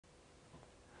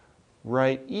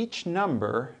write each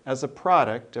number as a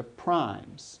product of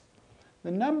primes.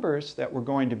 The numbers that we're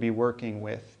going to be working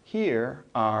with here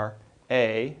are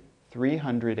A,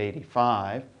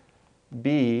 385,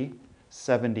 B,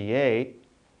 78,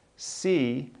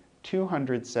 C,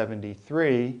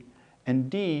 273, and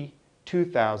D,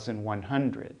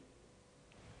 2100.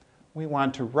 We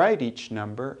want to write each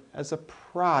number as a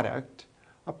product.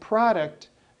 A product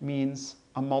means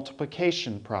a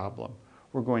multiplication problem.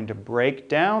 We're going to break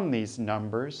down these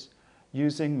numbers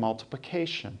using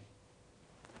multiplication.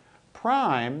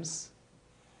 Primes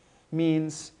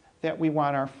means that we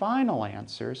want our final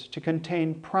answers to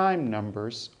contain prime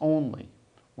numbers only.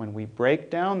 When we break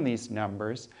down these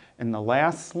numbers, in the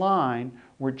last line,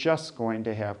 we're just going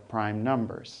to have prime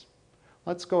numbers.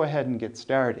 Let's go ahead and get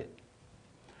started.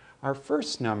 Our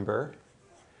first number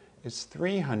is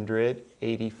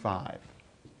 385.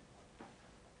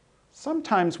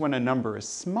 Sometimes when a number is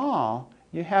small,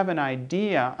 you have an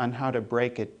idea on how to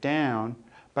break it down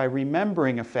by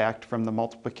remembering a fact from the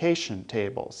multiplication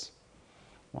tables.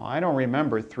 Well, I don't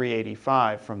remember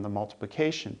 385 from the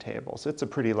multiplication tables. It's a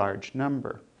pretty large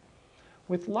number.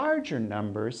 With larger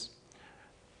numbers,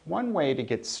 one way to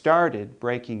get started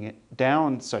breaking it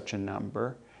down such a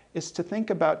number is to think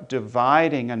about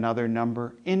dividing another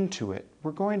number into it.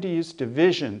 We're going to use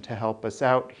division to help us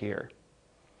out here.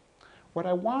 What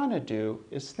I want to do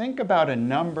is think about a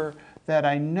number that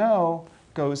I know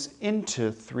goes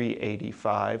into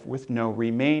 385 with no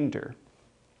remainder.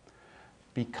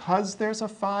 Because there's a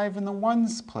 5 in the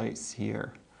ones place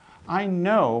here, I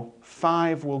know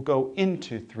 5 will go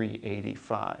into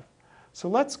 385. So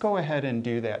let's go ahead and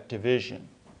do that division.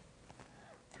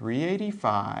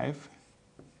 385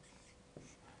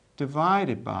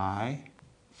 divided by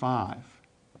 5.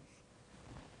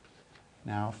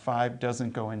 Now 5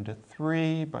 doesn't go into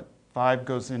 3, but 5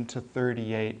 goes into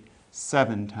 38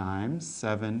 7 times.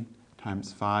 7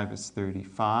 times 5 is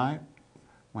 35.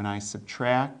 When I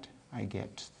subtract, I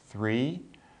get 3.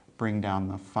 Bring down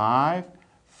the 5.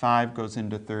 5 goes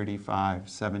into 35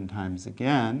 7 times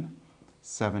again.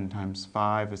 7 times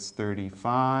 5 is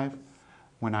 35.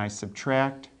 When I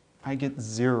subtract, I get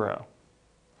 0.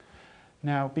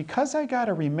 Now, because I got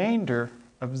a remainder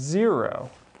of 0,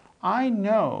 I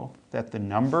know that the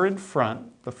number in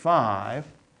front, the 5,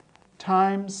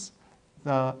 times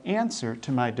the answer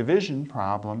to my division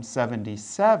problem,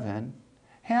 77,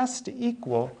 has to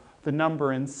equal the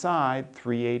number inside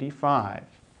 385.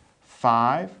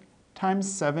 5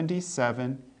 times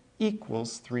 77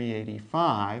 equals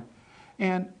 385,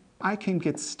 and I can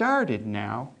get started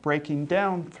now breaking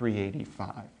down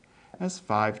 385 as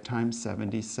 5 times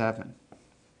 77.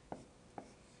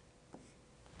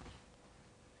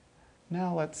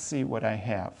 Now let's see what I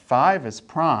have. 5 is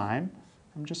prime.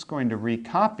 I'm just going to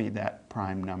recopy that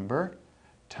prime number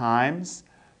times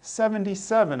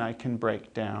 77 I can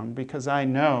break down because I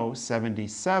know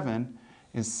 77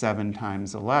 is 7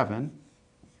 times 11.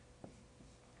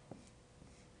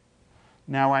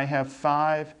 Now I have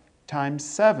 5 times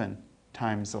 7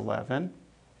 times 11.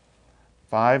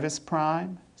 5 is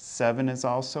prime, 7 is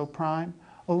also prime,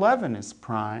 11 is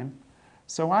prime.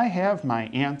 So I have my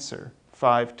answer,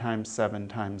 5 times 7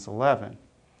 times 11.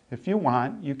 If you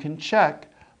want, you can check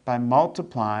by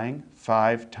multiplying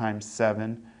 5 times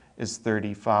 7 is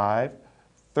 35,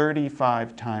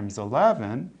 35 times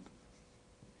 11.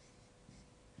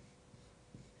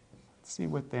 Let's see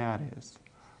what that is.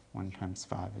 1 times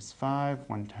 5 is 5,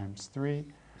 1 times 3,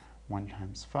 1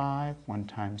 times 5, 1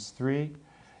 times 3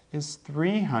 is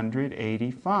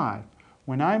 385.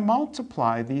 When I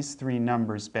multiply these three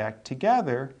numbers back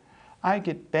together, I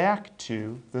get back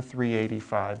to the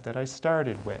 385 that I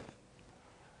started with.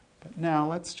 But now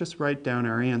let's just write down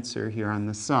our answer here on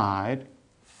the side.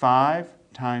 5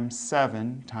 times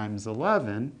 7 times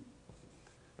 11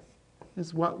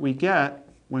 is what we get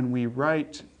when we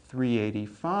write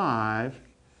 385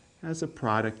 as a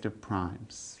product of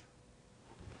primes.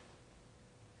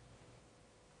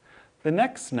 The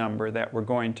next number that we're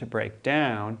going to break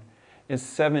down is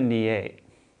 78.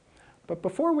 But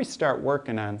before we start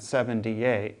working on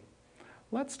 78,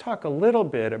 let's talk a little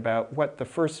bit about what the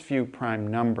first few prime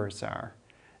numbers are.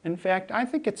 In fact, I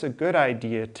think it's a good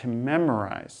idea to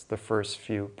memorize the first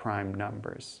few prime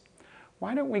numbers.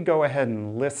 Why don't we go ahead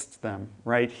and list them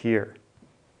right here?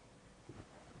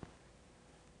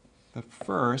 The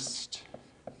first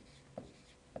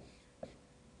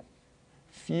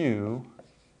few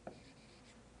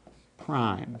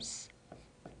primes.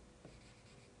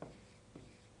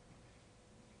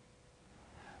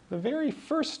 The very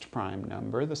first prime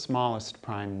number, the smallest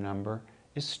prime number,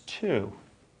 is 2.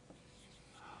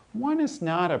 1 is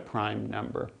not a prime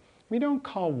number. We don't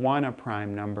call 1 a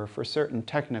prime number for certain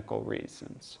technical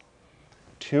reasons.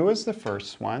 2 is the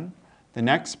first one. The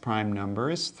next prime number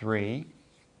is 3.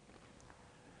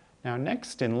 Now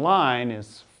next in line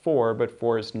is 4, but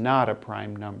 4 is not a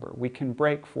prime number. We can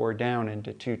break 4 down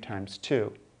into 2 times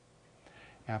 2.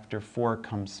 After 4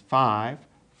 comes 5.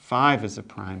 5 is a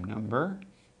prime number.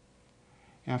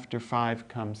 After 5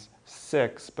 comes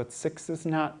 6, but 6 is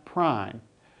not prime.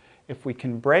 If we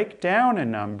can break down a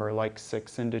number like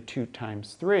 6 into 2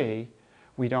 times 3,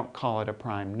 we don't call it a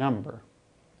prime number.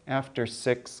 After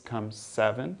 6 comes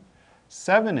 7.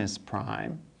 7 is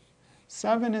prime.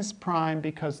 7 is prime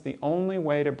because the only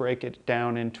way to break it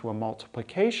down into a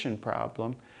multiplication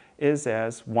problem is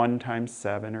as 1 times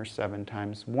 7 or 7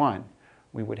 times 1.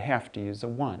 We would have to use a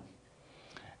 1.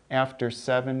 After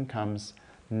 7 comes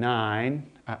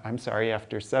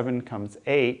after 7 comes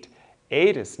 8.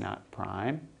 8 is not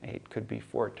prime. 8 could be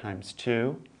 4 times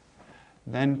 2.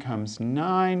 Then comes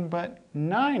 9, but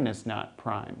 9 is not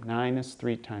prime. 9 is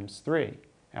 3 times 3.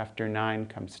 After 9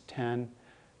 comes 10,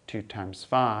 2 times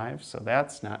 5, so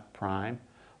that's not prime.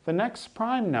 The next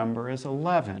prime number is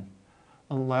 11.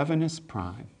 11 is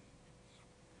prime.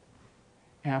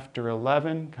 After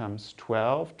 11 comes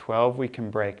 12. 12 we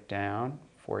can break down.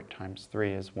 4 times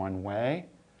 3 is one way.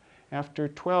 After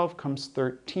 12 comes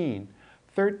 13.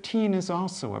 13 is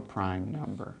also a prime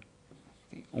number.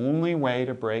 The only way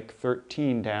to break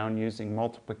 13 down using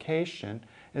multiplication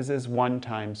is as 1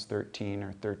 times 13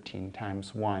 or 13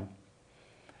 times 1.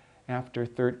 After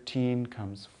 13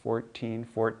 comes 14.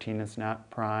 14 is not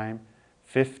prime.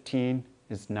 15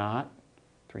 is not.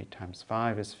 3 times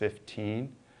 5 is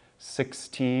 15.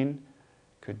 16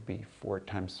 could be 4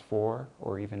 times 4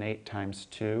 or even 8 times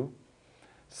 2.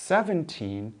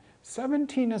 17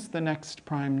 is the next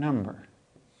prime number.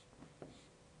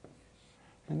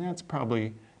 And that's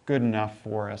probably good enough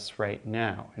for us right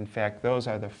now. In fact, those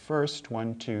are the first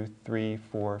 1, 2, 3,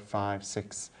 4, 5,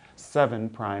 6, 7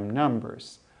 prime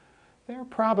numbers. They're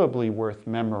probably worth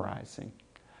memorizing.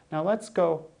 Now let's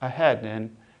go ahead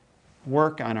and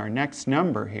work on our next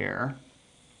number here.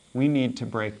 We need to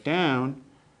break down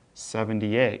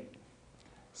 78.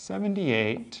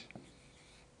 78,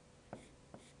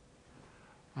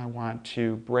 I want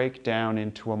to break down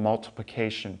into a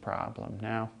multiplication problem.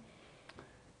 Now,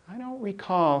 I don't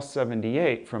recall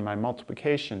 78 from my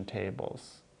multiplication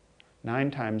tables. 9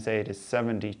 times 8 is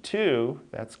 72.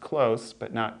 That's close,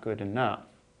 but not good enough.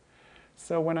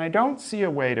 So when I don't see a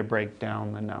way to break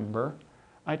down the number,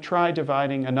 I try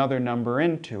dividing another number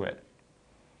into it.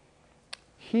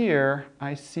 Here,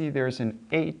 I see there's an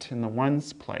 8 in the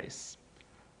ones place.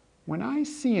 When I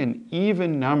see an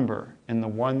even number in the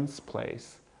ones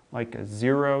place, like a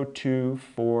 0, 2,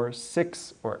 4,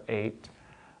 6, or 8,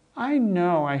 I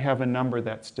know I have a number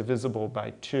that's divisible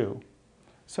by 2.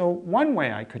 So one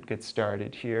way I could get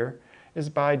started here is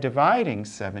by dividing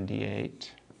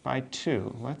 78 by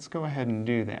 2. Let's go ahead and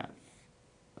do that.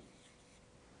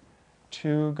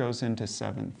 2 goes into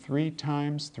 7 3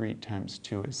 times. 3 times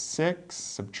 2 is 6.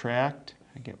 Subtract,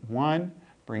 I get 1.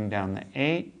 Bring down the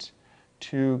 8.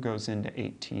 2 goes into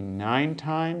 18 9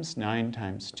 times. 9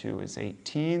 times 2 is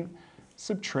 18.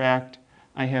 Subtract,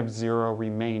 I have 0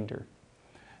 remainder.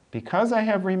 Because I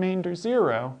have remainder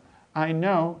 0, I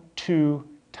know 2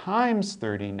 times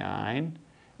 39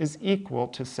 is equal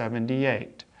to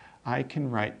 78. I can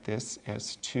write this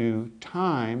as 2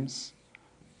 times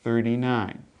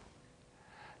 39.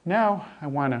 Now I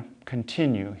want to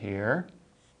continue here.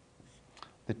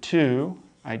 The 2,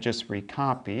 I just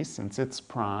recopy since it's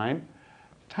prime,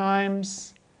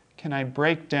 times, can I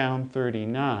break down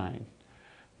 39?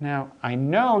 Now, I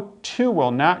know 2 will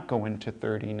not go into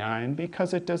 39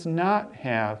 because it does not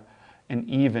have an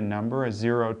even number, a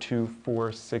 0, 2,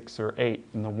 4, 6, or 8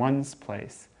 in the ones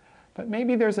place. But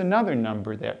maybe there's another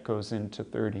number that goes into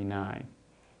 39.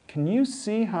 Can you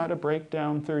see how to break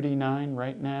down 39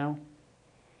 right now?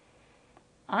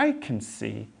 I can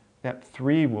see that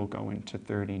 3 will go into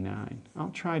 39. I'll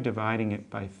try dividing it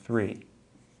by 3.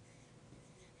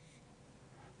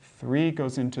 3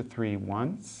 goes into 3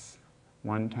 once.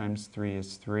 1 times 3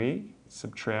 is 3.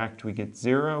 Subtract, we get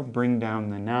 0. Bring down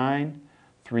the 9.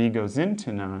 3 goes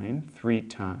into 9 3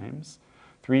 times.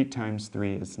 3 times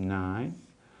 3 is 9.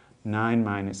 9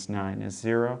 minus 9 is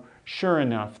 0. Sure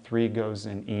enough, 3 goes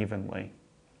in evenly.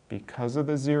 Because of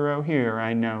the 0 here,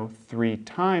 I know 3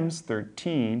 times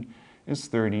 13 is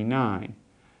 39.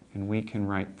 And we can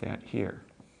write that here.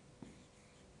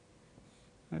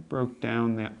 I broke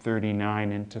down that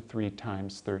 39 into 3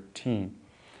 times 13.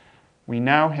 We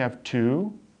now have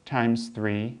 2 times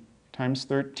 3 times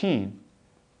 13.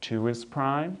 2 is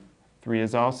prime. 3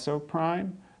 is also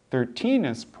prime. 13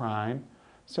 is prime,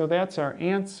 so that's our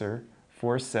answer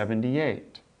for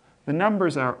 78. The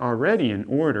numbers are already in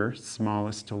order,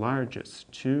 smallest to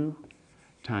largest. 2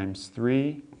 times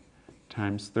 3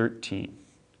 times 13.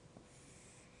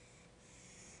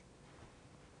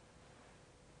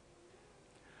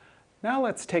 Now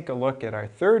let's take a look at our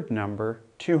third number,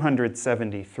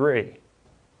 273.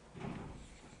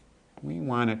 We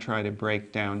want to try to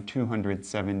break down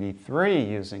 273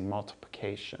 using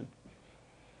multiplication.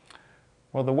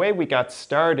 Well, the way we got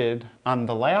started on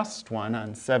the last one,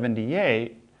 on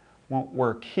 78, won't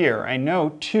work here. I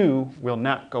know 2 will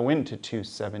not go into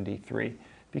 273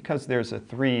 because there's a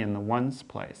 3 in the ones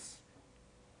place.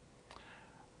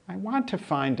 I want to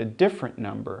find a different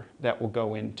number that will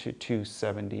go into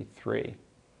 273.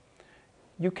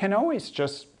 You can always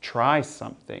just try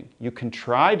something. You can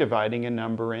try dividing a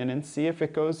number in and see if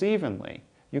it goes evenly.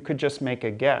 You could just make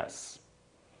a guess.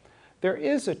 There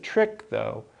is a trick,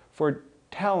 though, for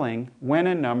telling when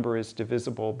a number is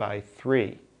divisible by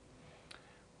 3.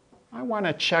 I want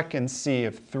to check and see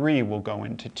if 3 will go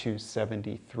into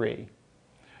 273.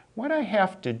 What I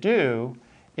have to do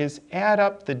is add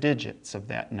up the digits of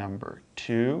that number.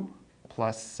 2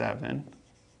 plus 7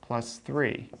 plus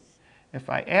 3. If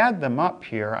I add them up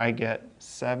here, I get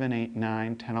 7, 8,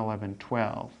 9, 10, 11,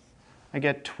 12. I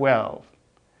get 12.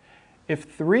 If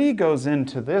 3 goes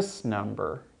into this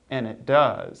number, and it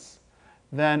does,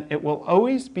 then it will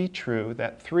always be true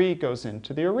that 3 goes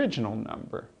into the original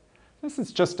number. This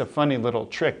is just a funny little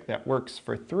trick that works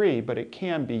for 3, but it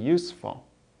can be useful.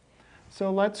 So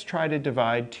let's try to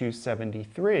divide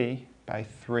 273 by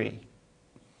 3.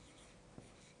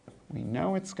 We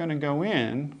know it's going to go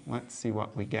in. Let's see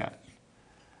what we get.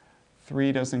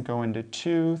 3 doesn't go into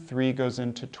 2. 3 goes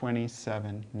into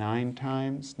 27 9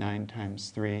 times. 9 times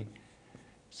 3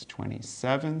 is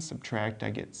 27. Subtract,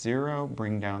 I get 0.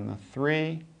 Bring down the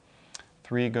 3.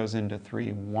 3 goes into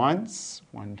 3 once.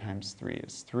 1 times 3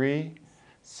 is 3.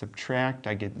 Subtract,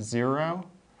 I get 0.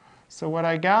 So what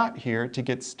I got here to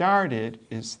get started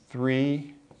is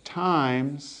 3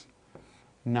 times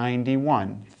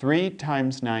 91. 3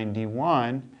 times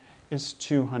 91 is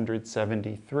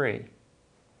 273.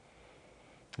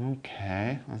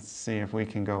 Okay, let's see if we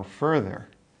can go further.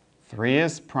 3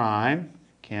 is prime.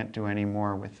 Can't do any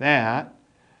more with that.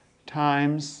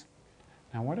 Times,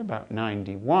 now what about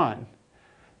 91?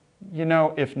 You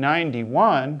know, if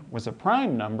 91 was a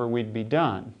prime number, we'd be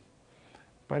done.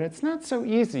 But it's not so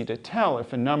easy to tell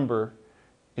if a number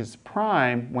is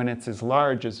prime when it's as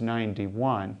large as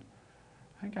 91.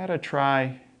 I gotta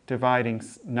try dividing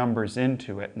numbers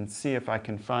into it and see if I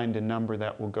can find a number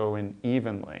that will go in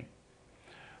evenly.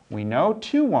 We know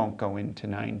 2 won't go into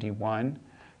 91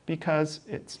 because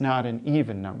it's not an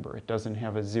even number. It doesn't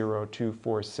have a 0, 2,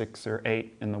 4, 6, or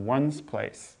 8 in the ones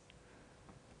place.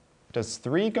 Does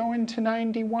 3 go into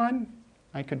 91?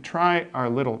 I could try our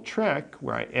little trick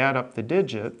where I add up the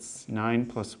digits. 9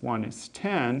 plus 1 is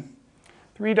 10.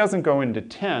 3 doesn't go into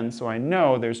 10, so I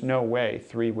know there's no way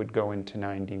 3 would go into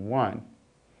 91.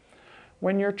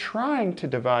 When you're trying to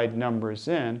divide numbers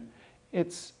in,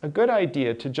 it's a good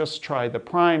idea to just try the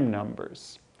prime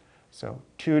numbers. So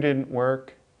 2 didn't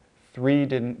work, 3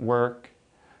 didn't work.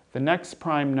 The next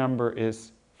prime number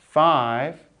is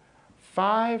 5.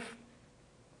 5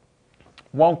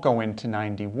 won't go into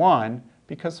 91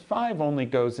 because 5 only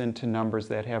goes into numbers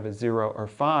that have a 0 or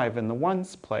 5 in the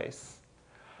ones place.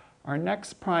 Our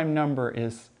next prime number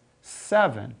is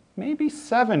 7. Maybe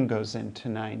 7 goes into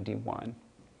 91.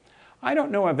 I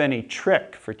don't know of any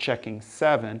trick for checking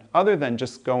 7 other than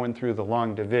just going through the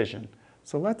long division.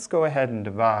 So let's go ahead and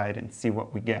divide and see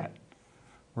what we get.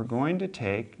 We're going to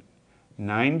take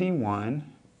 91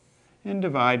 and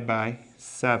divide by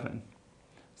 7.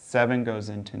 7 goes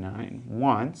into 9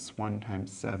 once. 1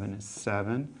 times 7 is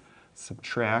 7.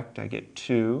 Subtract, I get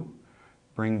 2.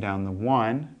 Bring down the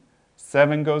 1.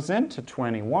 7 goes into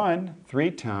 21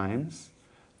 3 times.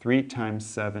 3 times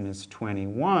 7 is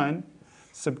 21.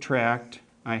 Subtract,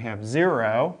 I have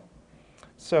 0.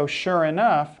 So sure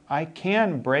enough, I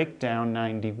can break down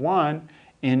 91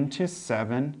 into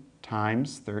 7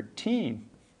 times 13.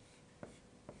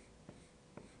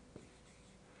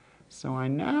 So I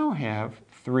now have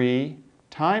 3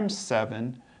 times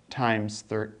 7 times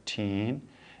 13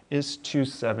 is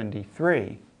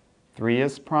 273. 3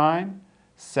 is prime,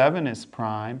 7 is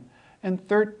prime, and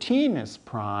 13 is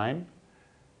prime.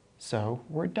 So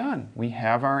we're done. We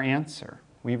have our answer.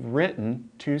 We've written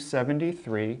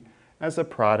 273 as a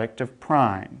product of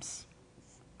primes.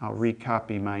 I'll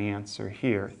recopy my answer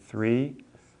here. 3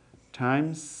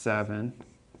 times 7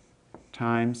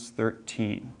 times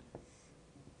 13.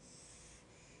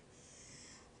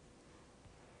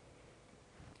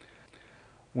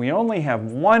 We only have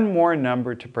one more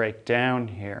number to break down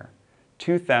here,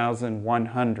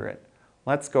 2,100.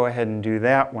 Let's go ahead and do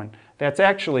that one. That's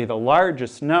actually the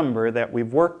largest number that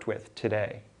we've worked with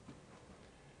today.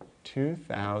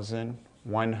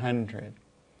 2,100.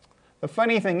 The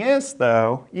funny thing is,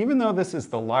 though, even though this is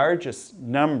the largest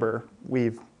number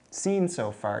we've seen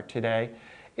so far today,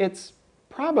 it's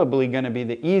probably going to be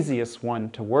the easiest one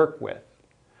to work with.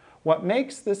 What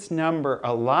makes this number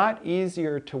a lot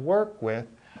easier to work with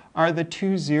are the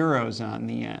two zeros on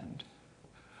the end.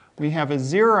 We have a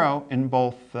 0 in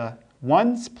both the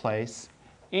ones place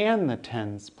and the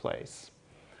tens place.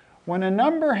 When a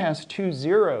number has two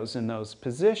zeros in those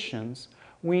positions,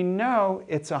 we know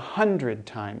it's 100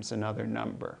 times another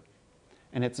number.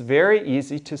 And it's very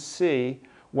easy to see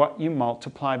what you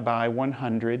multiply by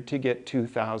 100 to get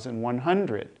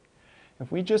 2,100.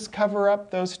 If we just cover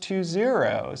up those two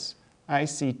zeros, I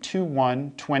see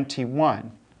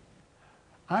 21.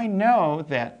 I know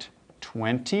that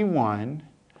 21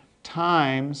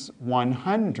 times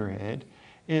 100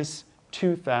 is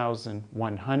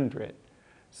 2,100.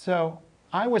 So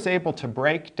I was able to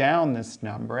break down this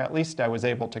number, at least I was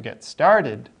able to get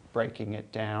started breaking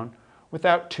it down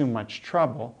without too much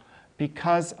trouble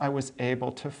because I was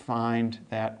able to find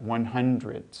that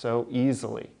 100 so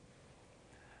easily.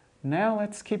 Now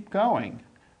let's keep going.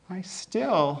 I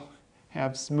still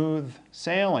have smooth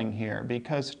sailing here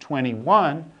because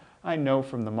 21, I know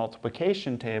from the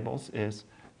multiplication tables, is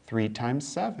 3 times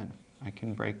 7. I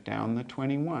can break down the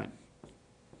 21.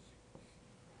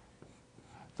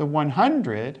 The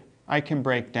 100 I can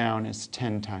break down as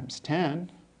 10 times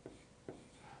 10.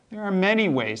 There are many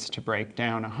ways to break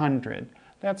down 100.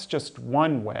 That's just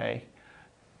one way.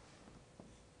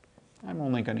 I'm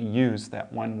only going to use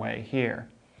that one way here.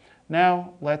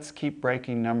 Now let's keep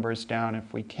breaking numbers down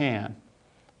if we can.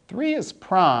 3 is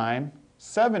prime,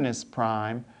 7 is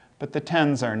prime, but the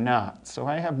tens are not, so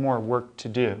I have more work to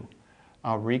do.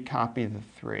 I'll recopy the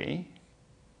 3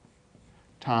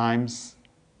 times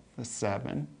the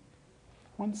 7.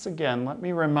 Once again, let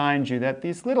me remind you that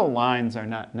these little lines are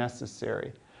not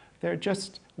necessary. They're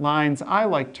just lines I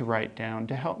like to write down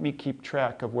to help me keep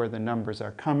track of where the numbers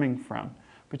are coming from.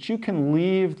 But you can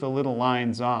leave the little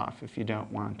lines off if you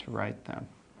don't want to write them.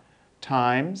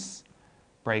 Times,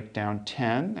 break down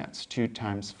 10, that's 2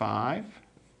 times 5.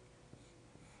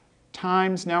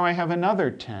 Times, now I have another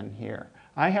 10 here.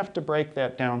 I have to break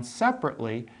that down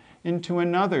separately into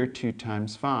another 2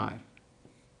 times 5.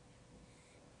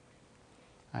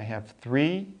 I have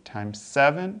 3 times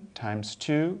 7 times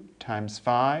 2 times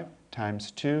 5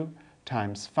 times 2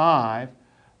 times 5.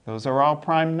 Those are all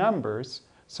prime numbers,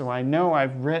 so I know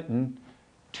I've written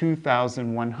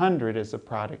 2,100 as a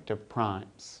product of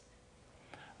primes.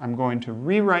 I'm going to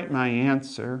rewrite my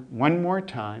answer one more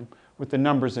time with the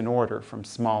numbers in order from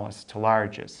smallest to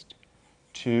largest.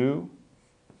 2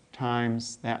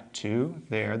 times that 2,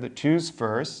 there, the 2's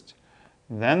first,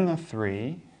 then the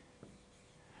 3,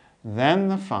 then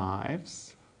the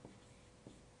 5's,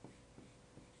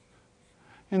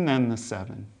 and then the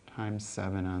 7 times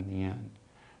 7 on the end.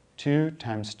 2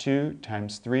 times 2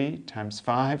 times 3 times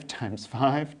 5 times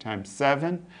 5 times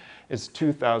 7 is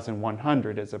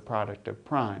 2,100 as a product of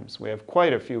primes. We have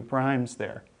quite a few primes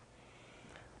there.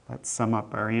 Let's sum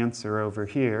up our answer over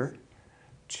here.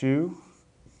 2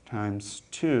 times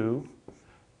 2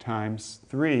 times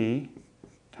 3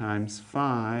 times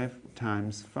 5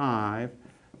 times 5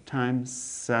 times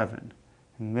 7.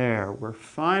 And there, we're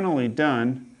finally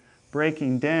done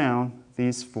breaking down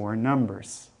these four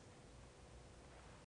numbers.